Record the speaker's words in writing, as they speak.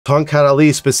Tongkat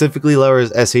Ali specifically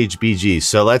lowers SHBG.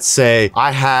 So let's say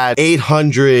I had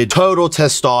 800 total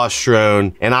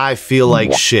testosterone and I feel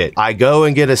like shit. I go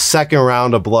and get a second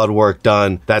round of blood work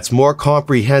done that's more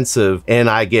comprehensive and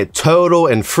I get total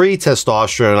and free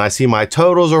testosterone. I see my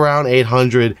totals around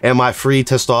 800 and my free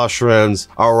testosterone's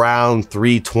around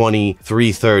 320,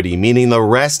 330, meaning the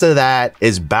rest of that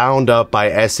is bound up by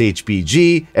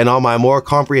SHBG. And on my more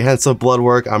comprehensive blood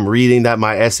work, I'm reading that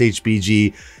my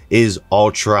SHBG is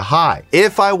ultra high.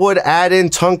 If I would add in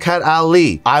Tongkat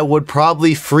Ali, I would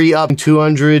probably free up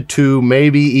 200 to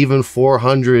maybe even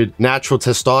 400 natural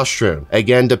testosterone.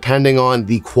 Again, depending on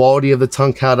the quality of the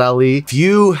Tongkat Ali. If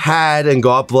you had and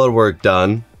got blood work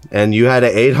done, and you had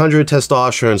an 800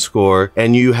 testosterone score,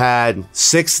 and you had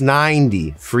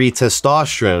 690 free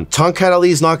testosterone, Tongkat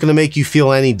Ali is not going to make you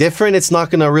feel any different. It's not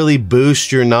going to really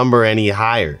boost your number any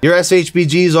higher. Your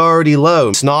SHBG is already low.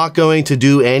 It's not going to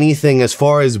do anything as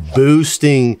far as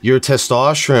boosting your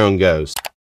testosterone goes.